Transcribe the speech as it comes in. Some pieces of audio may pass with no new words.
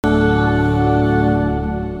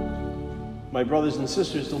My brothers and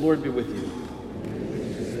sisters, the Lord be with you.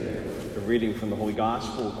 A reading from the Holy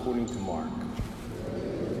Gospel according to Mark.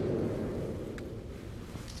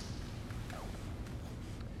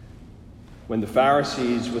 When the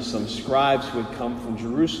Pharisees with some scribes who had come from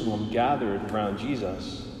Jerusalem gathered around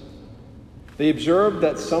Jesus, they observed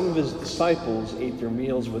that some of his disciples ate their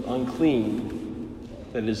meals with unclean,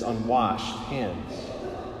 that is, unwashed hands.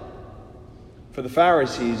 For the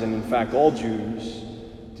Pharisees, and in fact all Jews,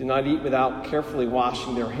 do not eat without carefully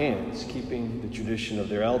washing their hands, keeping the tradition of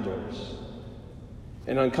their elders.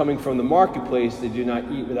 And on coming from the marketplace, they do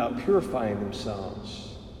not eat without purifying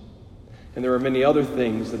themselves. And there are many other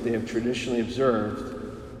things that they have traditionally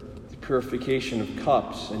observed, the purification of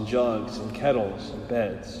cups and jugs and kettles and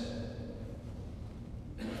beds.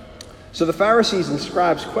 So the Pharisees and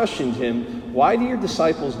scribes questioned him, "Why do your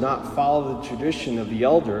disciples not follow the tradition of the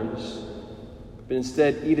elders, but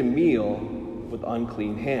instead eat a meal with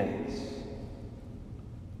unclean hands?"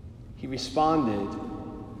 He responded,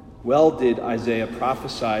 "Well did Isaiah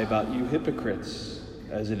prophesy about you hypocrites,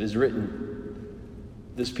 as it is written,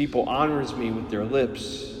 'This people honors me with their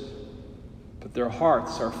lips, but their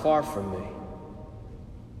hearts are far from me.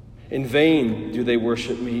 In vain do they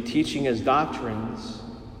worship me, teaching as doctrines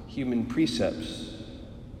human precepts.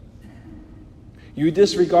 You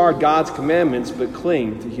disregard God's commandments, but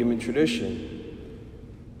cling to human tradition.'"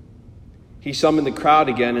 He summoned the crowd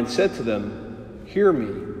again and said to them, "Hear me,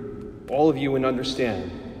 all of you, and understand.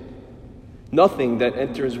 Nothing that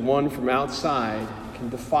enters one from outside can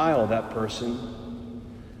defile that person,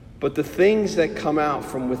 but the things that come out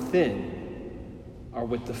from within are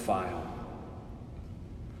what defile.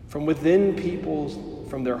 From within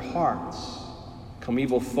from their hearts, come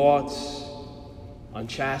evil thoughts,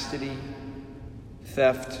 unchastity,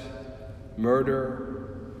 theft,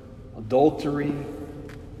 murder, adultery,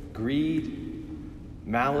 greed,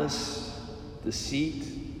 malice, deceit,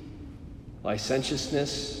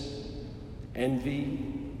 licentiousness, envy,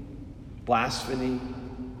 blasphemy,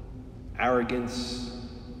 arrogance,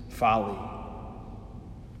 folly.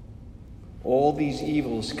 All these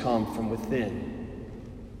evils come from within,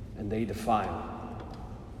 and they defile."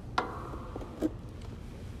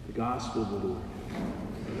 The Gospel of the Lord.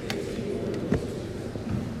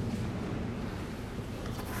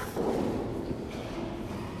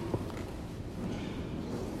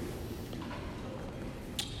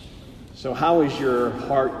 So how is your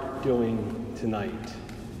heart doing tonight?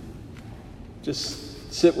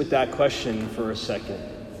 Just sit with that question for a second.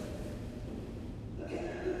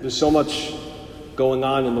 There's so much going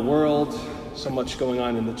on in the world, so much going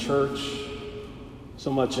on in the church,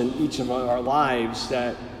 so much in each of our lives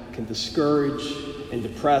that can discourage and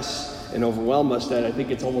depress and overwhelm us that I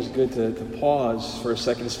think it's almost good to pause for a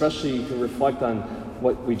second, especially to reflect on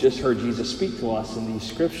what we just heard Jesus speak to us in these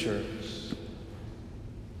scriptures.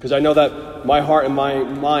 Because I know that my heart and my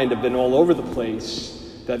mind have been all over the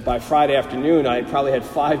place, that by Friday afternoon I probably had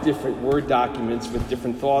 5 different Word documents with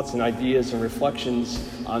different thoughts and ideas and reflections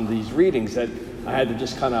on these readings that I had to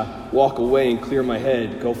just kind of walk away and clear my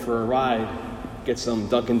head, go for a ride, get some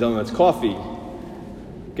Dunkin' Donuts coffee,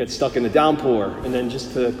 get stuck in the downpour, and then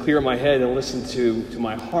just to clear my head and listen to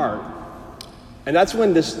my heart. And that's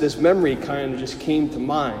when this memory kind of just came to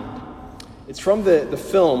mind. It's from the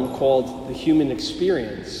film called The Human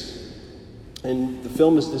Experience. And the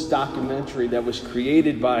film is this documentary that was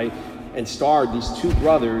created by and starred these 2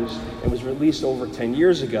 brothers and was released over 10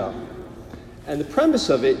 years ago. And the premise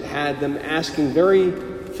of it had them asking very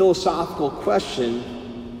philosophical question,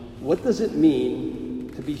 what does it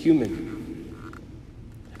mean to be human?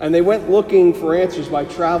 And they went looking for answers by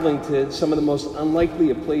traveling to some of the most unlikely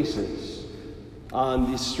of places,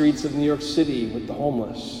 on the streets of New York City with the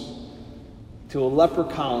homeless, to a leper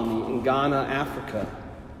colony in Ghana, Africa,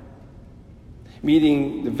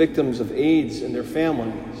 meeting the victims of AIDS and their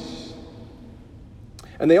families.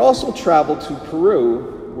 And they also traveled to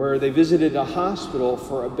Peru, where they visited a hospital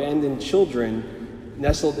for abandoned children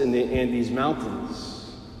nestled in the Andes Mountains.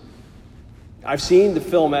 I've seen the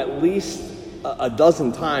film at least a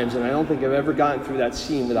dozen times, and I don't think I've ever gotten through that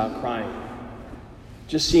scene without crying.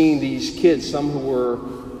 Just seeing these kids, some who were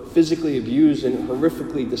physically abused and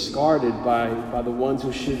horrifically discarded by the ones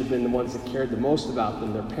who should have been the ones that cared the most about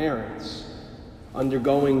them, their parents,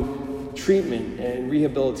 undergoing treatment and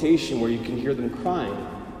rehabilitation where you can hear them crying.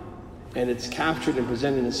 And it's captured and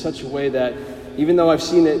presented in such a way that even though I've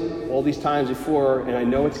seen it all these times before and I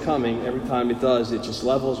know it's coming, every time it does, it just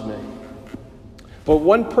levels me. But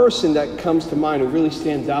one person that comes to mind who really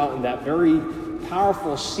stands out in that very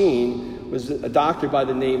powerful scene was a doctor by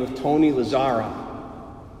the name of Tony Lazzara.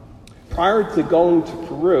 Prior to going to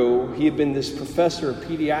Peru, he had been this professor of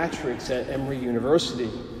pediatrics at Emory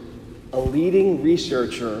University, a leading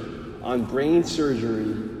researcher on brain surgery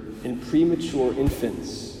in premature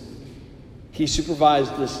infants. He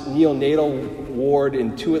supervised this neonatal ward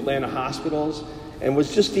in 2 Atlanta hospitals and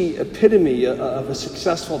was just the epitome of a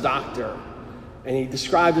successful doctor. And he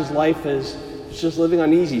described his life as just living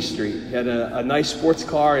on Easy Street. He had a nice sports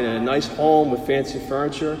car and a nice home with fancy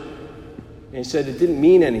furniture. And he said it didn't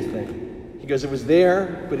mean anything. He goes, it was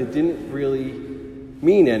there, but it didn't really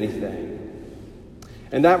mean anything.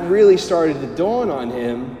 And that really started to dawn on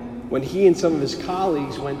him when he and some of his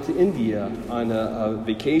colleagues went to India on a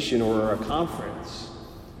vacation or a conference.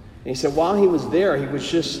 And he said while he was there, he was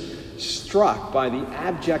just struck by the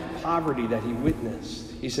abject poverty that he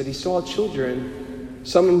witnessed. He said he saw children,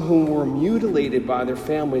 some of whom were mutilated by their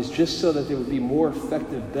families just so that they would be more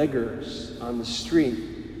effective beggars on the street.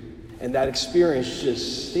 And that experience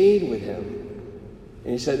just stayed with him.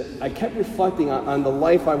 And he said, I kept reflecting on the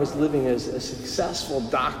life I was living as a successful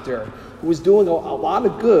doctor who was doing a lot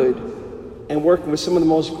of good and working with some of the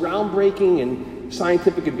most groundbreaking and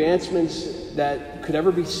scientific advancements that could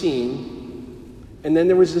ever be seen. And then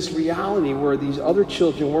there was this reality where these other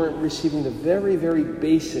children weren't receiving the very, very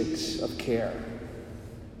basics of care.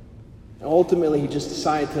 And ultimately, he just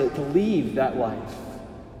decided to leave that life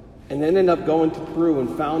and then ended up going to Peru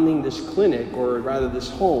and founding this clinic, or rather this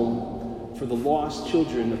home, for the lost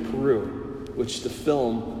children of Peru, which the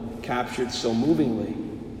film captured so movingly.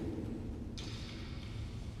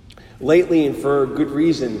 Lately, and for good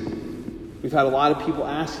reason, we've had a lot of people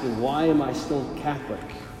asking, why am I still Catholic?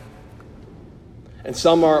 And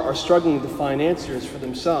some are struggling to find answers for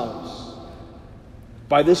themselves.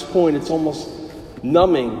 By this point, it's almost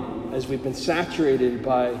numbing as we've been saturated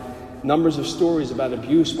by numbers of stories about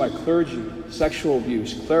abuse by clergy, sexual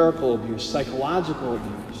abuse, clerical abuse, psychological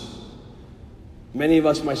abuse. Many of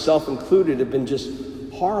us, myself included, have been just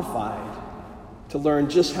horrified to learn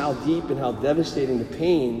just how deep and how devastating the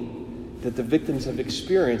pain that the victims have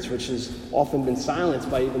experienced, which has often been silenced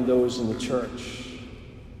by even those in the church.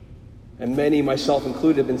 And many, myself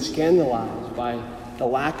included, have been scandalized by the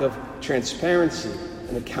lack of transparency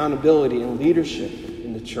and accountability and leadership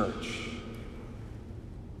in the church.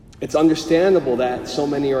 It's understandable that so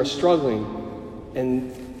many are struggling,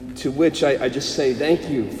 and to which I just say thank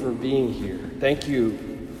you for being here. Thank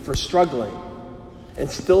you for struggling and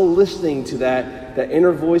still listening to that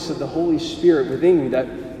inner voice of the Holy Spirit within you that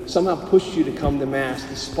somehow pushed you to come to Mass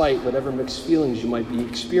despite whatever mixed feelings you might be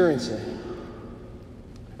experiencing.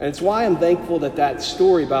 And it's why I'm thankful that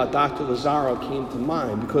story about Dr. Lazaro came to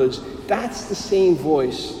mind, because that's the same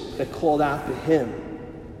voice that called out to him.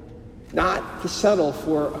 Not to settle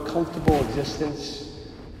for a comfortable existence,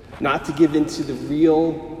 not to give in to the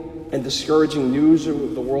real and discouraging news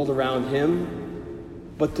of the world around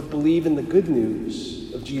him, but to believe in the good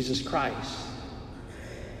news of Jesus Christ.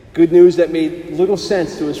 Good news that made little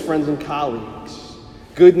sense to his friends and colleagues.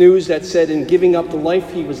 Good news that said in giving up the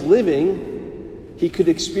life he was living, he could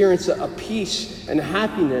experience a peace and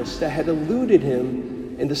happiness that had eluded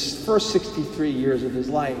him in the first 63 years of his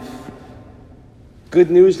life. Good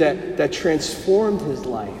news that transformed his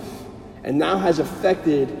life and now has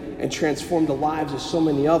affected and transformed the lives of so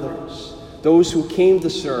many others. Those who came to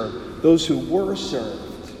serve, those who were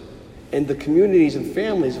served, and the communities and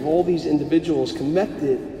families of all these individuals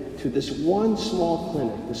connected to this one small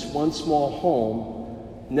clinic, this one small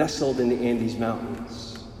home nestled in the Andes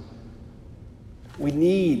Mountains. We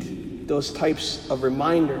need those types of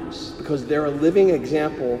reminders because they're a living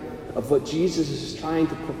example of what Jesus is trying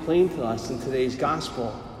to proclaim to us in today's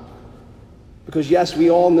gospel. Because yes, we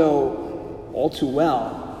all know all too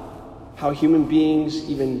well how human beings,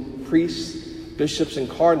 even priests, bishops, and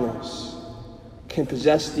cardinals, can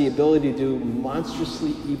possess the ability to do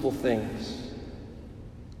monstrously evil things.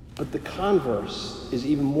 But the converse is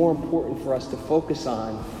even more important for us to focus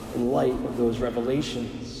on in light of those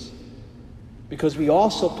revelations. Because we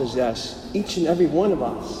also possess, each and every one of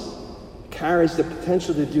us carries the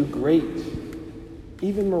potential to do great,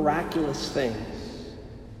 even miraculous things.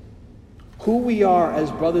 Who we are as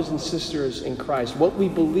brothers and sisters in Christ, what we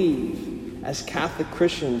believe as Catholic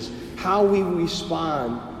Christians, how we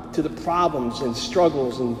respond to the problems and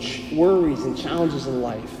struggles and worries and challenges in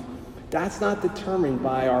life, that's not determined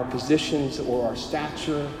by our positions or our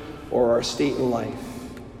stature or our state in life.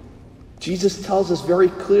 Jesus tells us very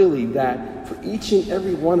clearly that for each and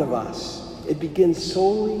every one of us, it begins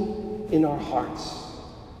solely in our hearts.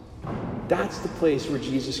 That's the place where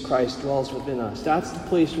Jesus Christ dwells within us. That's the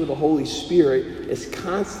place where the Holy Spirit is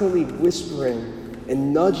constantly whispering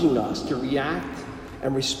and nudging us to react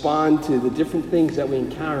and respond to the different things that we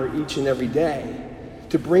encounter each and every day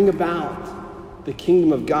to bring about the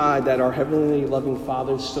kingdom of God that our heavenly loving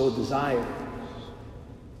Father so desires.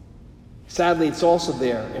 Sadly, it's also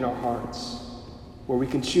there in our hearts where we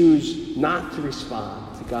can choose not to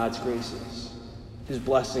respond to God's graces, his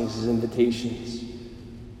blessings, his invitations,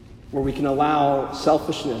 where we can allow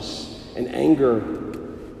selfishness and anger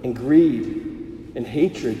and greed and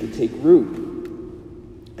hatred to take root,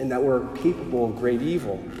 and that we're capable of great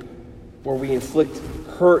evil, where we inflict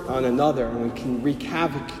hurt on another and we can wreak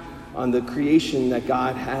havoc on the creation that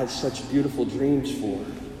God has such beautiful dreams for.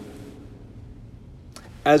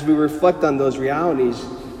 As we reflect on those realities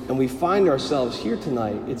and we find ourselves here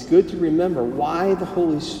tonight, it's good to remember why the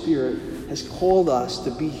Holy Spirit has called us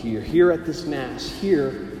to be here at this Mass,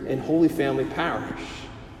 here in Holy Family Parish.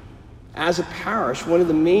 As a parish, one of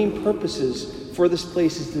the main purposes for this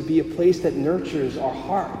place is to be a place that nurtures our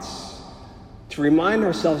hearts, to remind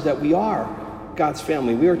ourselves that we are God's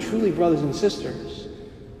family. We are truly brothers and sisters,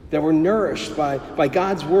 that we're nourished by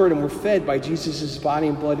God's word and we're fed by Jesus' body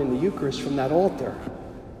and blood in the Eucharist from that altar.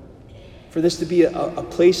 For this to be a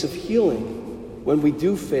place of healing when we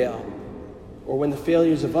do fail or when the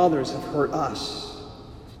failures of others have hurt us.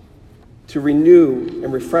 To renew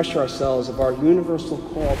and refresh ourselves of our universal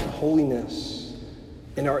call to holiness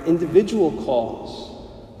and our individual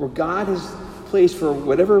calls, where God has placed, for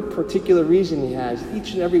whatever particular reason he has,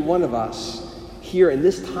 each and every one of us here in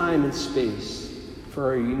this time and space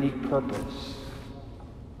for a unique purpose.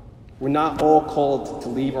 We're not all called to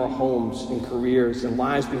leave our homes and careers and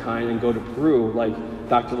lives behind and go to Peru like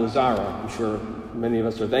Dr. Lazaro. I'm sure many of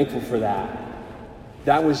us are thankful for that.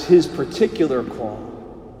 That was his particular call.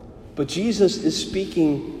 But Jesus is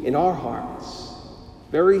speaking in our hearts,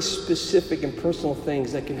 very specific and personal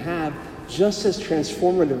things that can have just as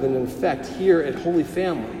transformative an effect here at Holy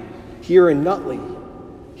Family, here in Nutley,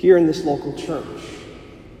 here in this local church.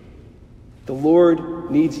 The Lord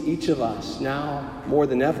needs each of us now more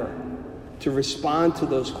than ever to respond to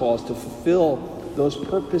those calls, to fulfill those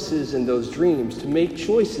purposes and those dreams, to make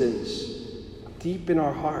choices deep in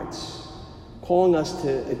our hearts, calling us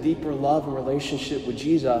to a deeper love and relationship with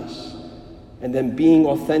Jesus, and then being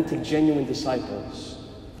authentic, genuine disciples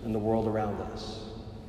in the world around us.